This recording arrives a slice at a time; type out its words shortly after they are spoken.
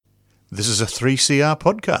This is a 3CR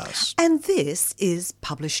podcast. And this is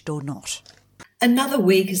Published or Not. Another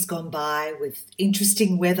week has gone by with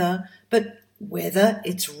interesting weather, but whether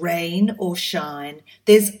it's rain or shine,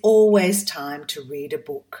 there's always time to read a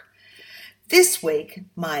book. This week,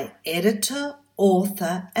 my editor,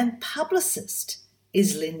 author and publicist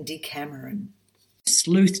is Lindy Cameron.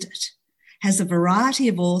 Sleuthed It has a variety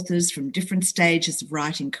of authors from different stages of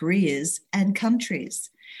writing careers and countries.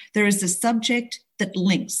 There is a subject that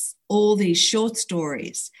links all these short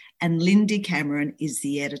stories, and Lindy Cameron is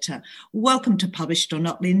the editor. Welcome to Published or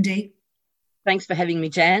Not, Lindy. Thanks for having me,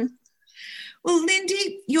 Jan. Well,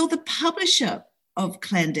 Lindy, you're the publisher of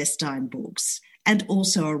Clandestine Books and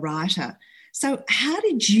also a writer. So how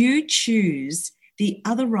did you choose the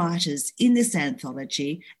other writers in this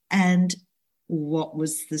anthology, and what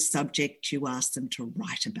was the subject you asked them to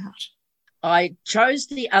write about? I chose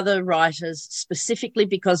the other writers specifically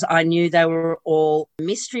because I knew they were all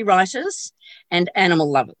mystery writers and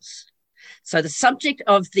animal lovers. So the subject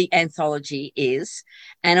of the anthology is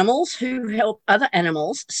animals who help other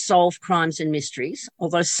animals solve crimes and mysteries,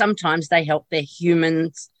 although sometimes they help their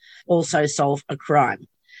humans also solve a crime.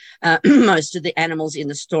 Most of the animals in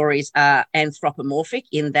the stories are anthropomorphic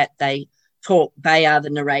in that they talk, they are the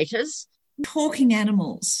narrators. Talking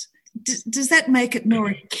animals. Does that make it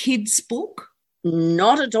more a kid's book?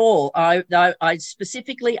 Not at all. I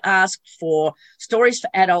specifically asked for stories for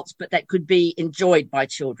adults, but that could be enjoyed by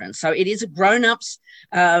children. So it is a grown-ups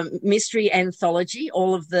mystery anthology.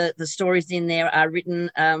 All of the stories in there are written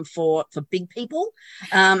for big people.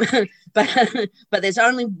 But there's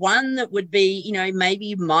only one that would be, maybe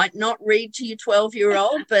you might not read to your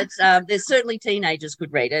 12-year-old, but there's certainly teenagers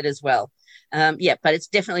could read it as well. But it's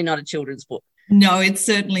definitely not a children's book. No, it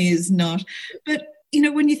certainly is not. But,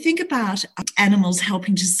 when you think about animals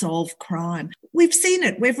helping to solve crime, we've seen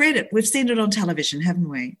it, we've read it, we've seen it on television, haven't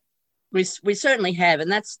we? We certainly have, and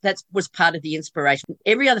that was part of the inspiration.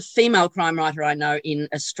 Every other female crime writer I know in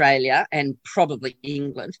Australia and probably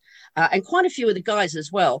England, and quite a few of the guys as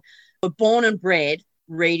well, were born and bred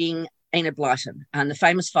reading Enid Blyton and The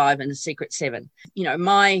Famous Five and The Secret Seven.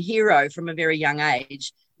 My hero from a very young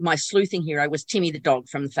age, my sleuthing hero, was Timmy the dog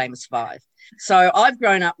from The Famous Five. So I've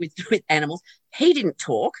grown up with animals. He didn't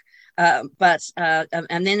talk, and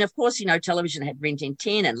then of course television had Rin Tin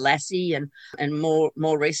Tin and Lassie and more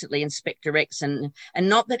recently Inspector Rex, and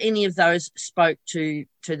not that any of those spoke to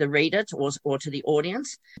the reader or to the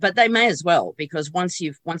audience, but they may as well, because once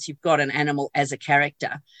you've got an animal as a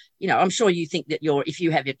character, I'm sure you think that if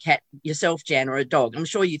you have your cat yourself, Jan, or a dog, I'm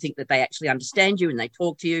sure you think that they actually understand you and they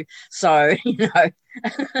talk to you. So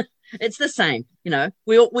it's the same.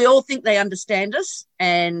 We all think they understand us,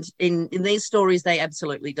 and in these stories they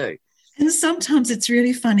absolutely do. And sometimes it's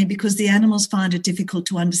really funny because the animals find it difficult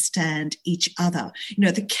to understand each other.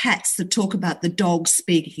 The cats that talk about the dog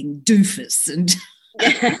speaking doofus and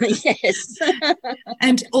yes,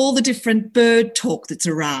 and all the different bird talk that's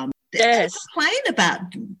around. Yes, they complain about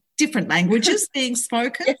different languages being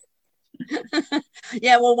spoken. Yes.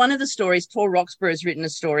 Yeah, well, one of the stories, Tor Roxburgh has written a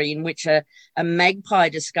story in which a magpie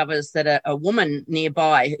discovers that a woman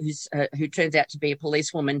nearby who turns out to be a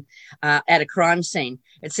policewoman at a crime scene.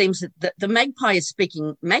 It seems that the magpie is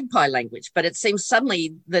speaking magpie language, but it seems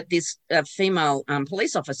suddenly that this female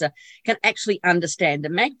police officer can actually understand the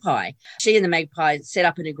magpie. She and the magpie set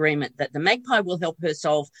up an agreement that the magpie will help her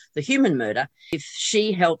solve the human murder if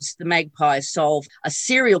she helps the magpie solve a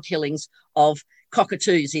serial killings of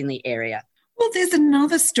cockatoos in the area. Well, there's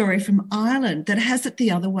another story from Ireland that has it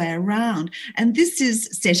the other way around. And this is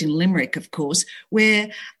set in Limerick, of course,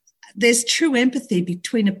 where there's true empathy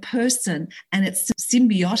between a person and its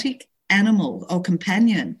symbiotic animal or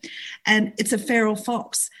companion. And it's a feral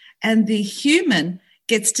fox. And the human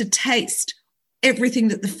gets to taste everything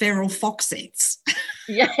that the feral fox eats.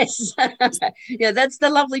 Yes. Yeah, that's the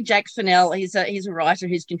lovely Jack Fennell. He's a writer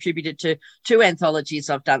who's contributed to 2 anthologies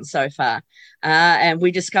I've done so far. And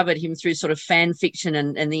we discovered him through sort of fan fiction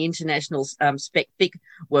and the international spec fic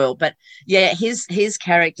world. But yeah, his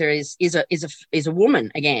character is a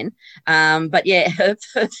woman again. But yeah, her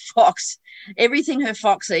fox, everything her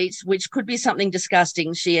fox eats, which could be something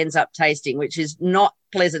disgusting, she ends up tasting, which is not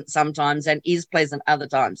pleasant sometimes and is pleasant other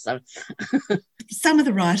times. So some of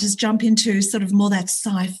the writers jump into sort of more that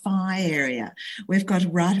sci-fi area. We've got a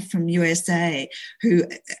writer from USA who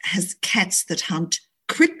has cats that hunt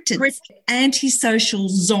cryptids, antisocial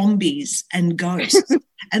zombies and ghosts.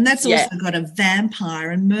 And that's also got a vampire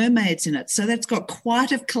and mermaids in it. So that's got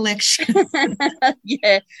quite a collection.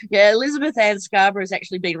 Yeah. Elizabeth Ann Scarborough has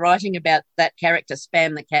actually been writing about that character,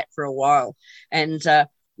 Spam the Cat, for a while. And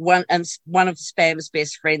one of Spam's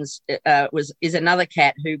best friends is another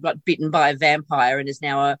cat who got bitten by a vampire and is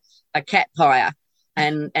now a cat pire.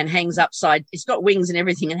 And hangs upside. It's got wings and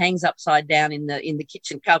everything, and hangs upside down in the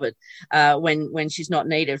kitchen cupboard when she's not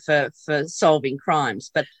needed for solving crimes.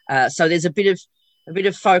 But so there's a bit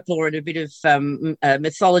of folklore and a bit of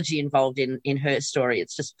mythology involved in her story.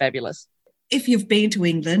 It's just fabulous. If you've been to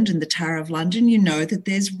England and the Tower of London, you know that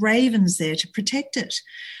there's ravens there to protect it.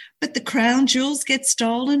 But the crown jewels get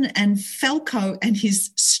stolen, and Falco and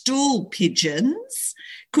his stool pigeons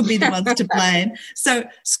could be the ones to blame. So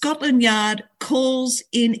Scotland Yard calls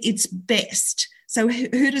in its best. So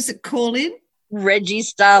who does it call in? Reggie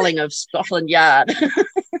Starling of Scotland Yard.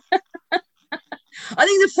 I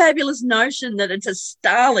think the fabulous notion that it's a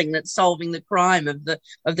starling that's solving the crime of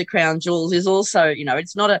the crown jewels is also,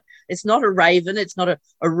 it's not a raven, it's not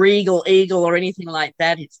a regal eagle or anything like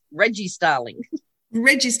that. It's Reggie Starling.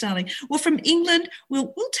 Reggie Starling. Well, from England,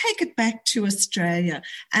 we'll take it back to Australia.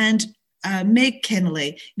 And Meg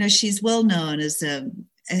Kennelly, she's well known as a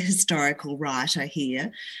historical writer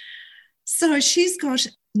here. So she's got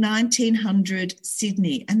 1900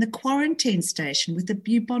 Sydney and the quarantine station with the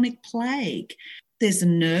bubonic plague. There's a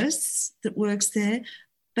nurse that works there,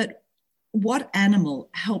 but what animal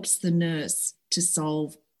helps the nurse to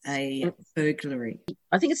solve a burglary?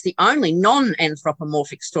 I think it's the only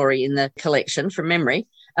non-anthropomorphic story in the collection from memory.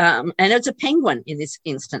 And it's a penguin in this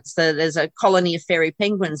instance. So there's a colony of fairy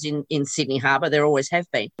penguins in Sydney Harbour. There always have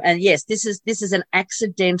been. And yes, this is an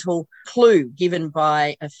accidental clue given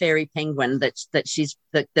by a fairy penguin that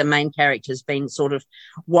the main character's been sort of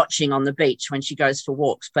watching on the beach when she goes for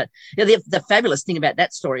walks. But the fabulous thing about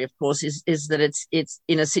that story, of course, is that it's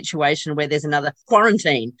in a situation where there's another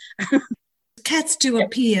quarantine. Cats do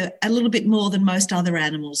appear a little bit more than most other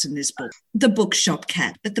animals in this book. The bookshop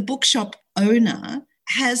cat, but the bookshop owner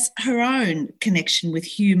has her own connection with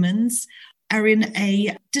humans, are in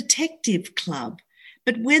a detective club.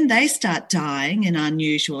 But when they start dying in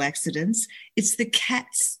unusual accidents, it's the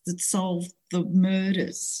cats that solve the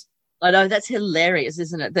murders. I know, that's hilarious,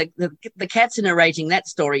 isn't it? The cats are narrating that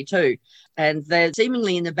story too, and they're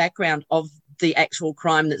seemingly in the background of the actual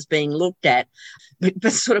crime that's being looked at,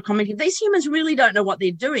 but sort of commenting, these humans really don't know what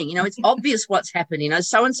they're doing. It's obvious what's happening.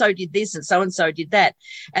 So-and-so did this and so-and-so did that.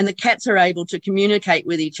 And the cats are able to communicate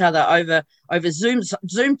with each other over Zoom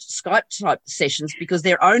Skype type sessions because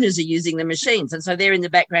their owners are using the machines. And so they're in the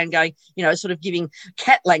background going, sort of giving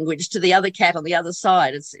cat language to the other cat on the other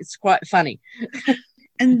side. It's quite funny.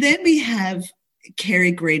 And then we have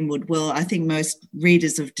Kerry Greenwood. Well, I think most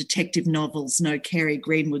readers of detective novels know Kerry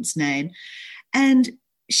Greenwood's name. And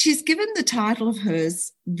she's given the title of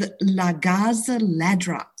hers, the La Garza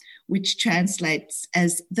Ladra, which translates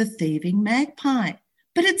as the thieving magpie.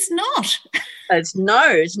 But it's not. It's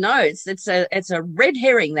a red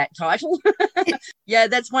herring, that title. Yeah,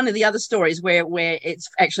 that's one of the other stories where it's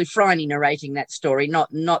actually Phryne narrating that story, not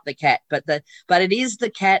the cat, but it is the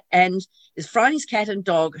cat, and it's Phryne's cat and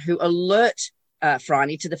dog who alert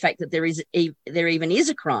Phryne to the fact that there even is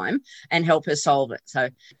a crime and help her solve it. So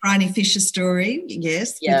Phryne Fisher's story,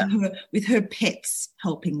 yes, yeah. with her pets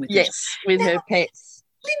helping with it. Yes, with her pets.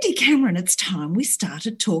 Lindy Cameron, it's time we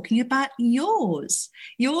started talking about yours.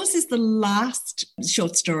 Yours is the last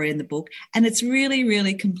short story in the book, and it's really,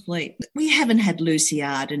 really complete. We haven't had Lucy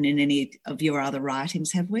Arden in any of your other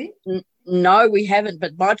writings, have we? No, we haven't.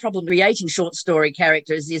 But my problem creating short story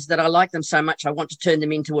characters is that I like them so much I want to turn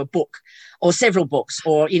them into a book or several books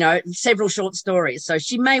or, several short stories. So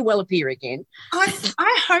she may well appear again.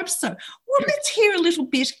 I hope so. Well, let's hear a little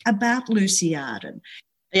bit about Lucy Arden.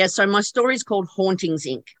 Yeah, so my story is called Hauntings,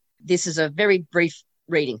 Inc. This is a very brief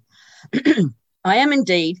reading. I am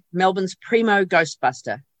indeed Melbourne's primo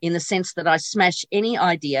ghostbuster in the sense that I smash any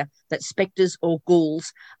idea that spectres or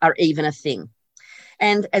ghouls are even a thing.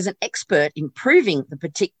 And as an expert in proving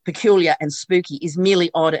the peculiar and spooky is merely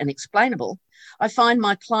odd and explainable, I find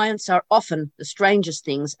my clients are often the strangest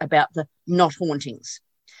things about the not hauntings.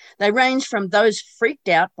 They range from those freaked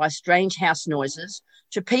out by strange house noises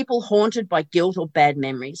to people haunted by guilt or bad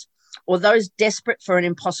memories, or those desperate for an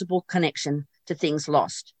impossible connection to things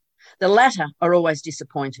lost. The latter are always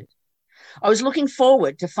disappointed. I was looking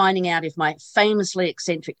forward to finding out if my famously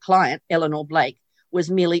eccentric client, Eleanor Blake,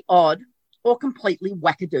 was merely odd or completely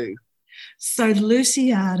wackadoo. So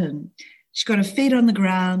Lucy Arden, she's got her feet on the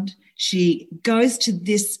ground. She goes to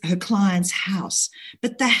her client's house,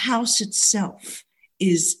 but the house itself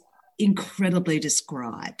is incredibly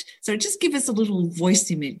described. So just give us a little voice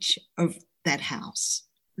image of that house.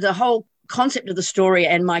 The whole concept of the story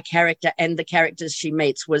and my character and the characters she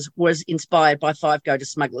meets was inspired by Five Go to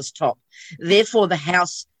Smuggler's Top. Therefore, the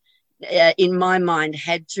house in my mind,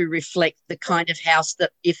 had to reflect the kind of house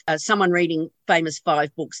that if someone reading Famous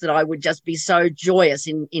Five books that I would just be so joyous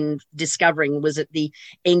in discovering was at the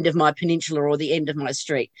end of my peninsula or the end of my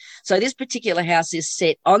street. So this particular house is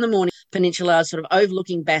set on the Morning Peninsula, sort of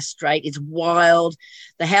overlooking Bass Strait. It's wild.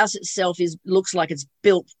 The house itself looks like it's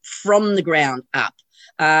built from the ground up.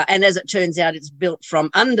 And as it turns out, it's built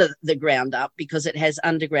from under the ground up because it has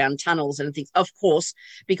underground tunnels and things, of course,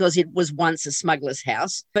 because it was once a smuggler's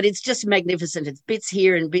house. But it's just magnificent. It's bits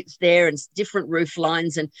here and bits there and different roof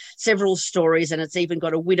lines and several stories, and it's even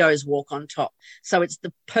got a widow's walk on top. So it's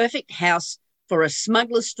the perfect house for a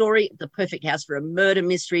smuggler's story, the perfect house for a murder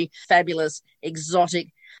mystery, fabulous,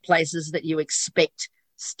 exotic places that you expect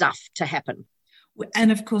stuff to happen.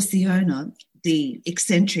 And of course, the owner, the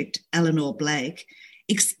eccentric Eleanor Blake,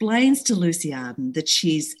 explains to Lucy Arden that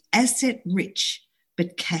she's asset rich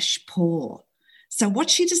but cash poor. So what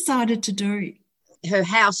she decided to do? Her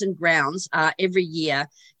house and grounds are every year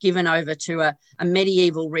given over to a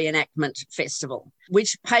medieval reenactment festival,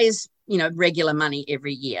 which pays, regular money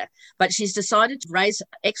every year. But she's decided to raise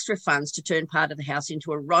extra funds to turn part of the house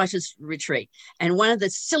into a writer's retreat. And one of the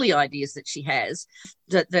silly ideas that she has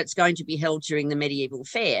that's going to be held during the medieval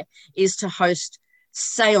fair is to host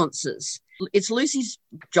seances. It's Lucy's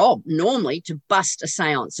job normally to bust a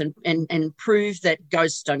seance and prove that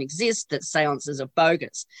ghosts don't exist, that seances are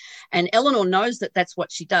bogus. And Eleanor knows that that's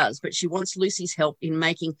what she does, but she wants Lucy's help in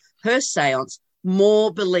making her seance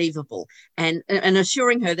more believable and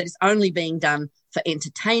assuring her that it's only being done for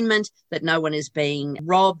entertainment, that no one is being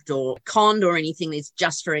robbed or conned or anything. It's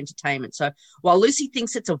just for entertainment. So while Lucy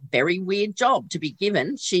thinks it's a very weird job to be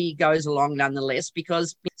given, she goes along nonetheless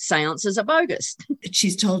because seances are bogus.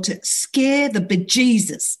 She's told to scare the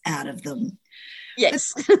bejesus out of them.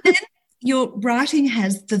 Yes. Then your writing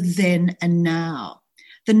has the then and now.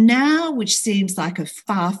 The now, which seems like a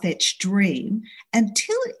far-fetched dream,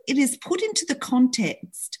 until it is put into the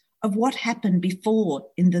context of what happened before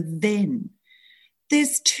in the then.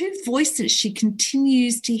 There's two voices she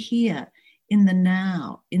continues to hear in the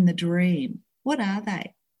now, in the dream. What are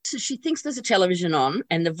they? So she thinks there's a television on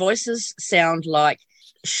and the voices sound like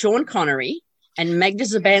Sean Connery and Magda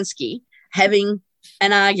Szubanski having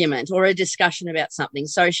an argument or a discussion about something.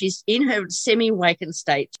 So she's in her semi-awakened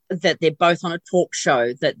state that they're both on a talk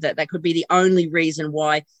show, that could be the only reason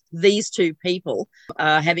why these two people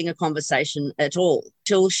are having a conversation at all,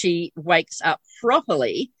 till she wakes up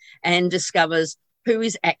properly and discovers who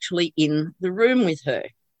is actually in the room with her,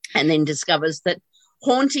 and then discovers that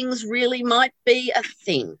hauntings really might be a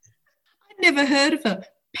thing. I've never heard of a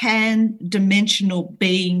pan-dimensional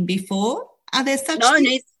being before. Are there such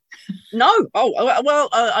things? No. Oh, well,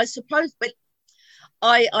 I suppose, but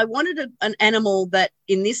I wanted an animal that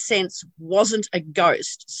in this sense wasn't a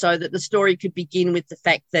ghost, so that the story could begin with the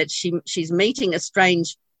fact that she's meeting a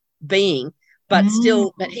strange being, but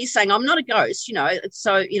still, but he's saying, I'm not a ghost,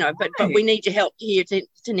 so, but we need your help here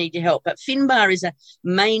to need your help. But Finbar is a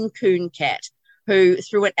Maine Coon cat who,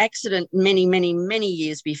 through an accident many, many, many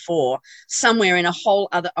years before, somewhere in a whole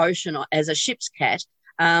other ocean as a ship's cat,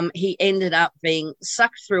 he ended up being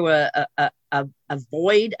sucked through a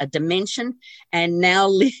void, a dimension, and now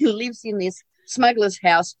lives in this smuggler's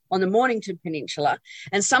house on the Mornington Peninsula.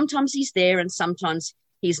 And sometimes he's there and sometimes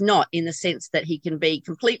he's not, in the sense that he can be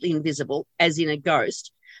completely invisible, as in a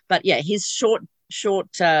ghost. But yeah, his short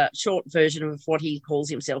version of what he calls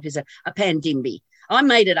himself is a pandimby. I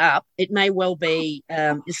made it up. It may well be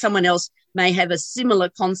someone else may have a similar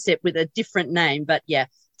concept with a different name, but yeah,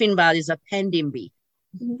 Finbar is a pandimby.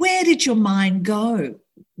 Where did your mind go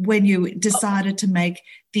when you decided to make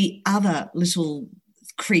the other little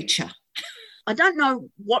creature? I don't know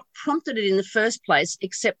what prompted it in the first place,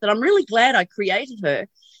 except that I'm really glad I created her,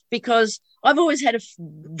 because I've always had a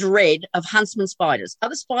dread of huntsman spiders.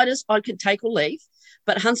 Other spiders I could take or leave,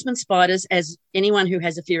 but huntsman spiders, as anyone who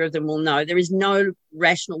has a fear of them will know, there is no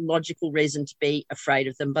rational, logical reason to be afraid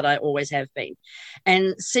of them, but I always have been.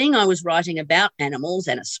 And seeing I was writing about animals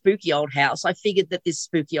and a spooky old house, I figured that this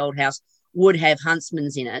spooky old house would have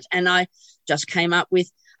huntsmans in it. And I just came up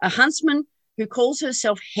with a huntsman who calls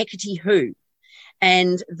herself Hecate Who.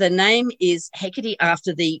 And the name is Hecate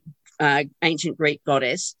after the ancient Greek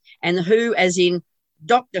goddess, and the Who as in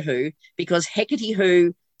Doctor Who, because Hecate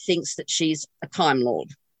Who thinks that she's a Time Lord.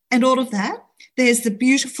 And all of that, there's the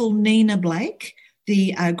beautiful Nina Blake,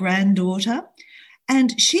 the granddaughter,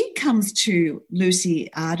 and she comes to Lucy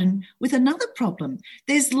Arden with another problem.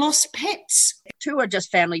 There's lost pets. Two are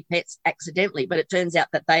just family pets accidentally, but it turns out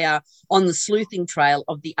that they are on the sleuthing trail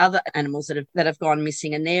of the other animals that have gone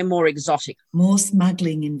missing, and they're more exotic. More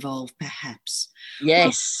smuggling involved, perhaps.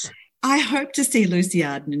 Yes. Well, I hope to see Lucy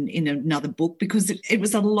Arden in another book because it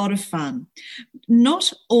was a lot of fun.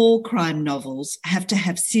 Not all crime novels have to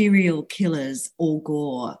have serial killers or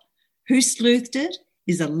gore. Who Sleuthed It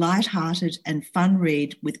is a light-hearted and fun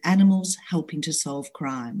read with animals helping to solve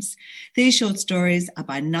crimes. These short stories are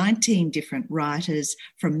by 19 different writers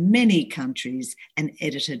from many countries and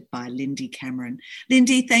edited by Lindy Cameron.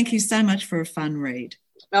 Lindy, thank you so much for a fun read.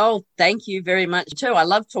 Oh, thank you very much too. I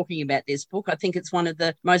love talking about this book. I think it's one of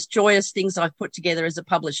the most joyous things I've put together as a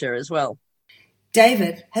publisher as well.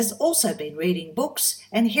 David has also been reading books,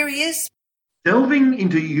 and here he is. Delving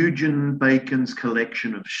into Eugen Bacon's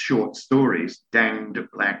collection of short stories, Danged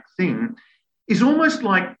Black Thing, is almost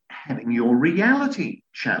like having your reality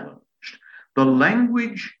challenged. The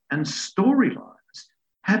language and storylines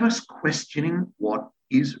have us questioning what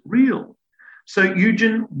is real. So,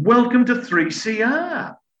 Eugen, welcome to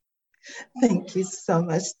 3CR. Thank you so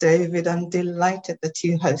much, David. I'm delighted that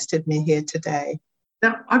you hosted me here today.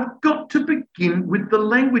 Now, I've got to begin with the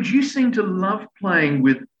language. You seem to love playing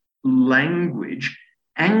with language.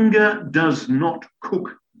 Anger does not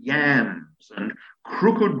cook yams, and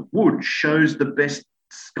crooked wood shows the best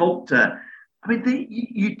sculptor. I mean,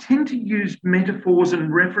 you tend to use metaphors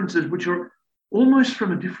and references which are almost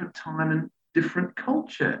from a different time and different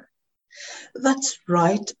culture. That's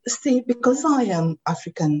right. See, because I am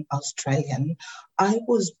African Australian, I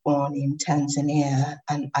was born in Tanzania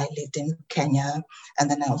and I lived in Kenya,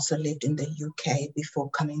 and then I also lived in the UK before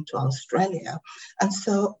coming to Australia. And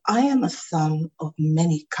so I am a son of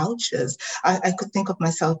many cultures. I could think of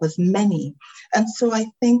myself as many. And so I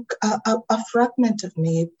think a fragment of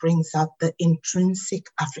me brings out the intrinsic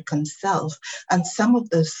African self. And some of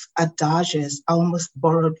those adages are almost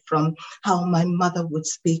borrowed from how my mother would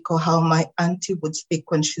speak or how my auntie would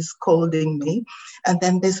speak when she's scolding me. And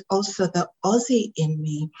then there's also the Aussie in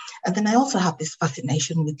me. And then I also have this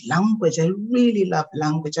fascination with language. I really love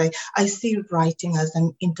language. I see writing as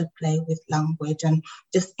an interplay with language and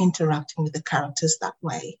just interacting with the characters that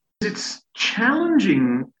way. It's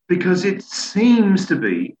challenging because it seems to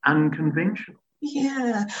be unconventional.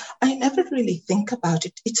 Yeah, I never really think about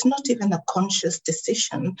it. It's not even a conscious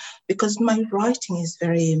decision because my writing is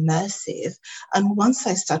very immersive. And once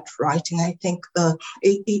I start writing, I think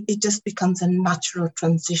it just becomes a natural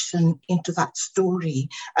transition into that story.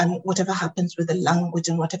 And whatever happens with the language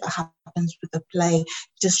and whatever happens with the play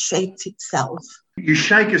just shapes itself. You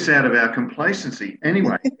shake us out of our complacency.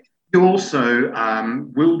 Anyway, you also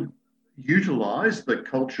will utilise the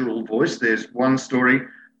cultural voice. There's one story.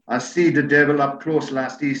 I see the devil up close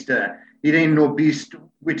last Easter. It ain't no beast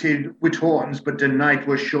with horns, but the night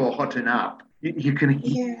was sure hotting up. You can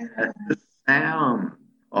hear the sound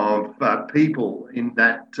of people in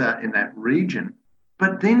that region.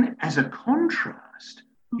 But then, as a contrast,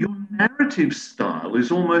 your narrative style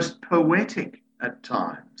is almost poetic at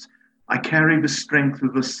times. I carry the strength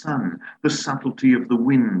of the sun, the subtlety of the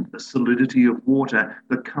wind, the solidity of water,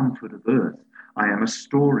 the comfort of earth. I am a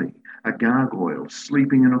story, a gargoyle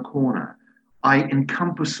sleeping in a corner. I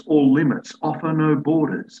encompass all limits, offer no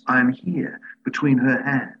borders. I am here between her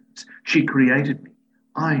hands. She created me.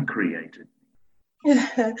 I created.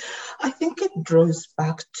 Yeah, I think it draws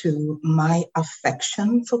back to my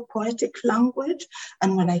affection for poetic language.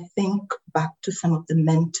 And when I think back to some of the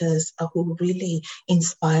mentors who really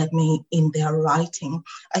inspired me in their writing,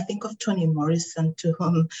 I think of Toni Morrison, to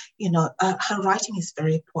whom, her writing is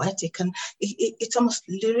very poetic and it's almost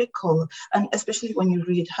lyrical. And especially when you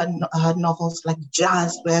read her novels like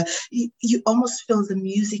Jazz, where you almost feel the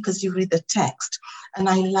music as you read the text. And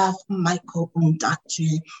I love Michael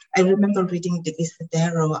Ondaatje. I remember reading Divisadero.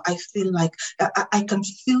 I feel like I can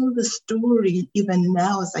feel the story even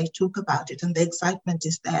now as I talk about it, and the excitement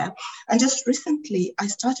is there. And just recently, I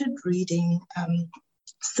started reading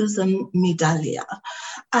Susan Midalia,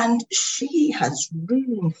 and she has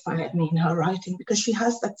really inspired me in her writing because she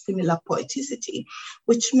has that similar poeticity,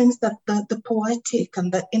 which means that the poetic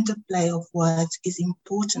and the interplay of words is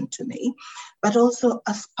important to me. But also,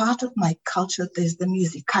 as part of my culture, there's the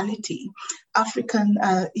musicality. African,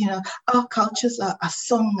 our cultures are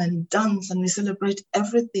song and dance, and we celebrate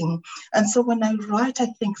everything. And so when I write,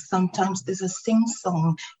 I think sometimes there's a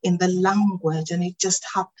sing-song in the language, and it just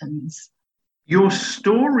happens. Your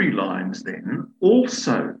storylines then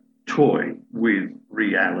also toy with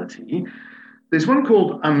reality. There's one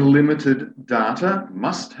called Unlimited Data,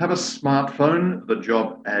 must have a smartphone, the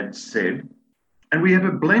job ad said. And we have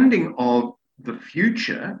a blending of the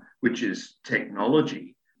future, which is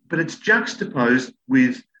technology, but it's juxtaposed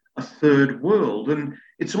with a third world. And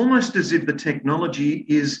it's almost as if the technology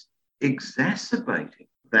is exacerbating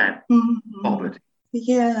that poverty.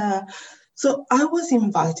 Yeah. So I was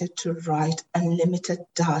invited to write Unlimited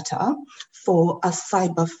Data for a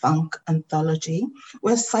cyberpunk anthology,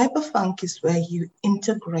 where cyberpunk is where you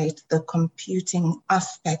integrate the computing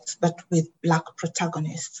aspects, but with Black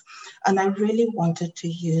protagonists. And I really wanted to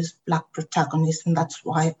use Black protagonists, and that's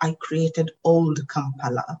why I created Old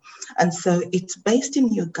Kampala. And so it's based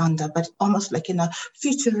in Uganda, but almost like in a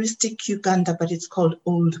futuristic Uganda, but it's called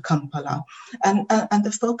Old Kampala. And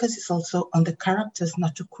the focus is also on the characters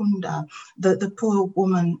Natukunda, the poor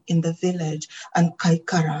woman in the village, and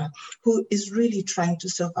Kaikara, who is really trying to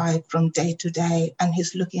survive from day to day, and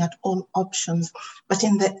he's looking at all options. But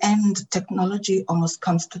in the end, technology almost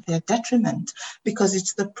comes to their detriment because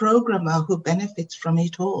it's the programmer who benefits from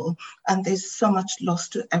it all, and there's so much loss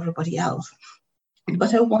to everybody else.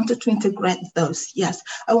 But I wanted to integrate those. Yes,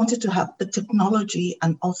 I wanted to have the technology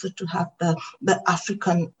and also to have the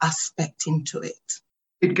African aspect into it.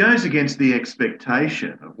 It goes against the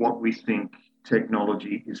expectation of what we think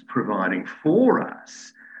technology is providing for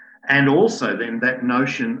us. And also then that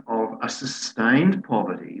notion of a sustained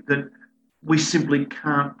poverty that we simply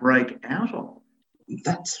can't break out of.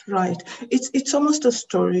 That's right. It's almost a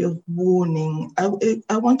story of warning.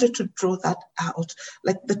 I wanted to draw that out,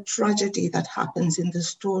 like the tragedy that happens in the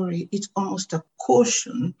story. It's almost a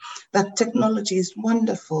caution that technology is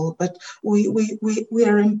wonderful, but we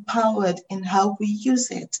are empowered in how we use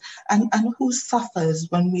it, and who suffers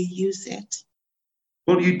when we use it.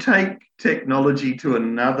 Well, you take technology to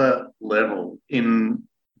another level in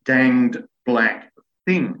Danged Black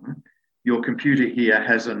Thing. Your computer here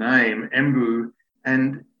has a name, Embu,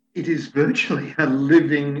 and it is virtually a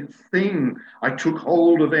living thing. I took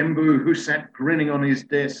hold of Embu, who sat grinning on his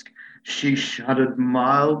desk. She shuddered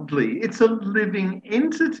mildly. It's a living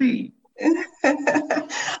entity.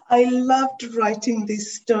 I loved writing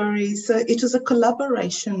this story. So it was a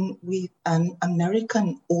collaboration with an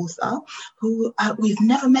American author who we've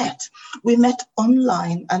never met. We met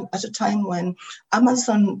online and at a time when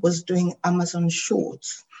Amazon was doing Amazon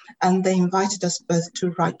Shorts. And they invited us both to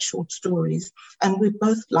write short stories. And we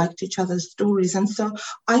both liked each other's stories. And so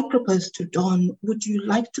I proposed to Don, would you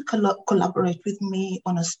like to collaborate with me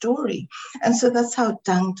on a story? And so that's how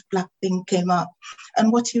Danged Black Thing came up.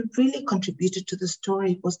 And what he really contributed to the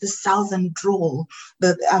story was the Southern drawl,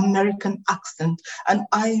 the American accent. And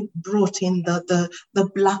I brought in the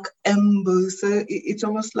Black Embu. So it's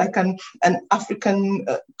almost like an African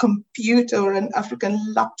computer or an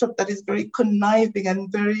African laptop that is very conniving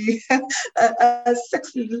and very a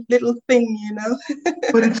sexy little thing, you know.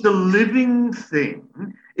 But it's a living thing.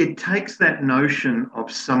 It takes that notion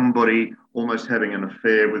of somebody almost having an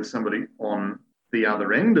affair with somebody on the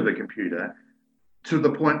other end of a computer to the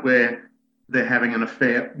point where they're having an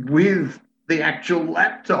affair with the actual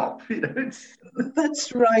laptop. You know,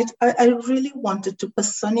 That's right. I really wanted to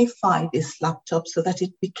personify this laptop so that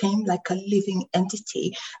it became like a living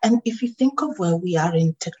entity. And if you think of where we are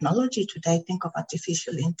in technology today, think of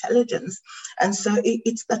artificial intelligence. And so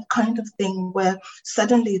it's that kind of thing where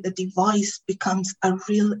suddenly the device becomes a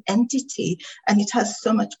real entity and it has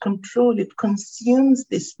so much control. It consumes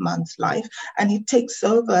this man's life and it takes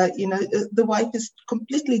over. You know, the wife is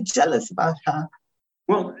completely jealous about her.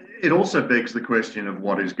 Well, it also begs the question of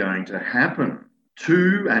what is going to happen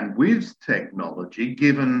to and with technology,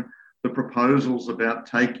 given the proposals about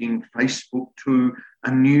taking Facebook to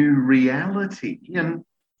a new reality and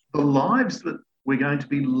the lives that we're going to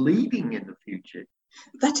be leading in the future.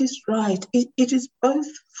 That is right. It is both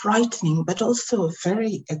frightening, but also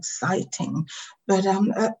very exciting. But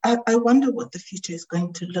I wonder what the future is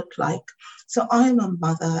going to look like. So I'm a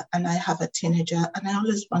mother and I have a teenager, and I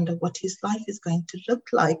always wonder what his life is going to look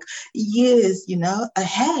like years,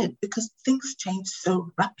 ahead, because things change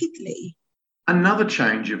so rapidly. Another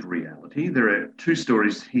change of reality. There are two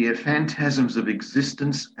stories here, Phantasms of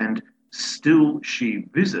Existence and Still She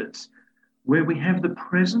Visits, where we have the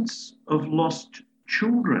presence of lost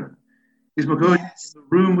children. Is McCoy in the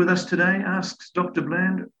room with us today? Asks Dr.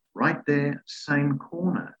 Bland. Right there, same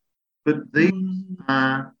corner. But these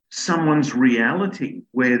are someone's reality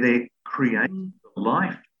where they're creating the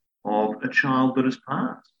life of a child that has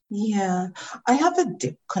passed. Yeah, I have a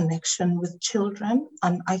deep connection with children,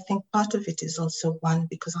 and I think part of it is also one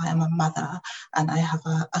because I am a mother and I have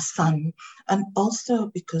a son, and also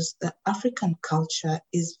because the African culture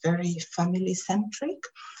is very family-centric,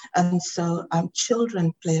 and so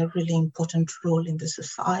children play a really important role in the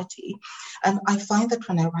society. And I find that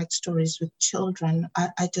when I write stories with children,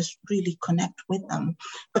 I just really connect with them.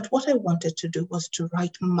 But what I wanted to do was to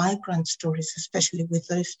write migrant stories, especially with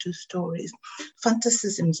those two stories,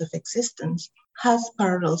 Phantasms of existence, has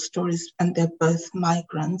parallel stories, and they're both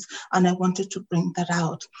migrants, and I wanted to bring that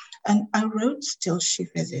out. And I wrote Still She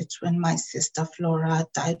Visits when my sister Flora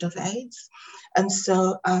died of AIDS. And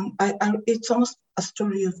so it's almost a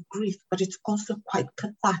story of grief, but it's also quite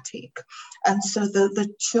cathartic. And so the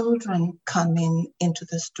children come into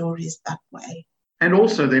the stories that way. And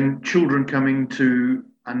also then children coming to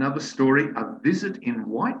another story, A Visit in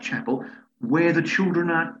Whitechapel, where the children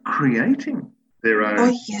are creating their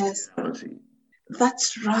own reality.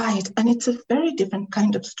 That's right. And it's a very different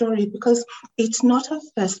kind of story because it's not a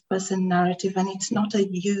first-person narrative and it's not a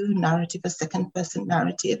you narrative, a second-person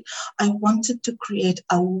narrative. I wanted to create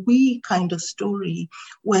a we kind of story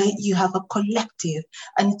where you have a collective,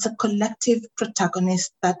 and it's a collective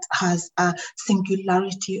protagonist that has a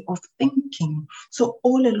singularity of thinking. So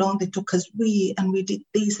all along they took us we, and we did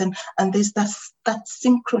this, and there's that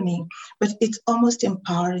synchrony, but it's almost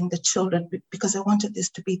empowering the children because I wanted this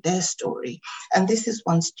to be their story. And this is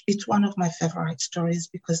it's one of my favorite stories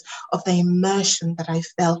because of the immersion that I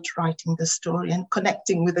felt writing the story and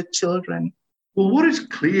connecting with the children. Well, what is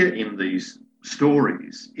clear in these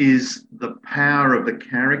stories is the power of the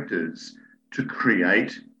characters to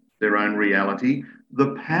create their own reality,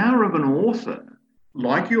 the power of an author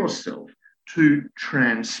like yourself to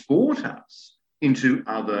transport us into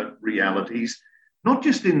other realities, not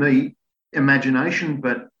just in the imagination,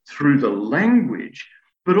 but through the language.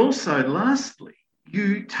 But also, lastly,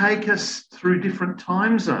 you take us through different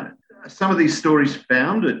time zones. Some of these stories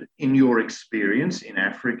founded in your experience in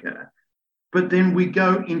Africa, but then we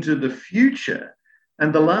go into the future.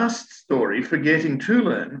 And the last story, Forgetting to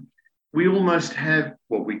Learn, we almost have,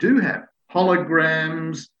 well, we do have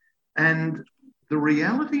holograms and the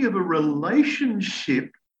reality of a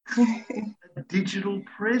relationship, a digital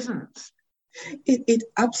presence. It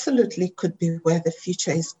absolutely could be where the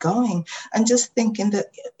future is going. And just think in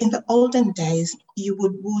the olden days, you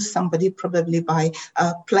would woo somebody probably by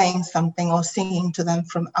playing something or singing to them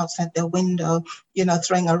from outside their window,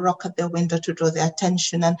 throwing a rock at their window to draw their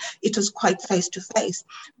attention. And it was quite face to face.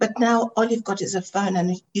 But now all you've got is a phone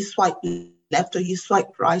and you swipe left or you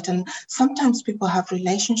swipe right. And sometimes people have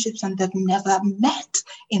relationships and they've never met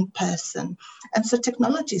in person. And so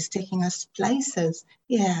technology is taking us places.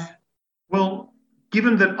 Yeah. Well,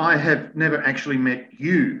 given that I have never actually met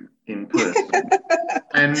you in person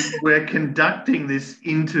and we're conducting this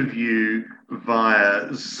interview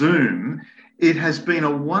via Zoom, it has been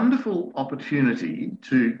a wonderful opportunity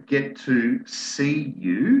to get to see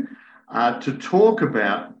you, to talk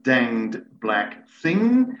about Danged Black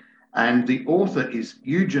Thing, and the author is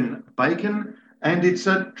Eugen Bacon, and it's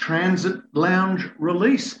a Transit Lounge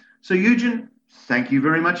release. So, Eugen, thank you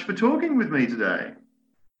very much for talking with me today.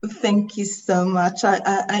 Thank you so much.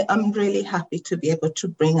 I'm really happy to be able to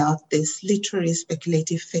bring out this literary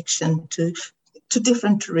speculative fiction to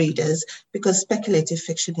different readers, because speculative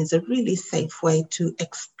fiction is a really safe way to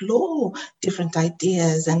explore different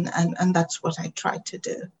ideas, and that's what I try to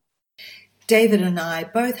do. David and I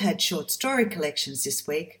both had short story collections this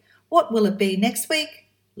week. What will it be next week?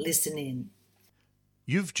 Listen in.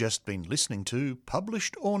 You've just been listening to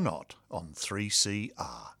Published or Not on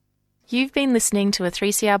 3CR. You've been listening to a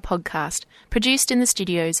 3CR podcast produced in the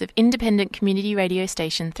studios of independent community radio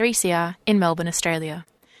station 3CR in Melbourne, Australia.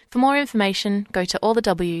 For more information, go to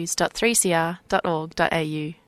allthews.3cr.org.au.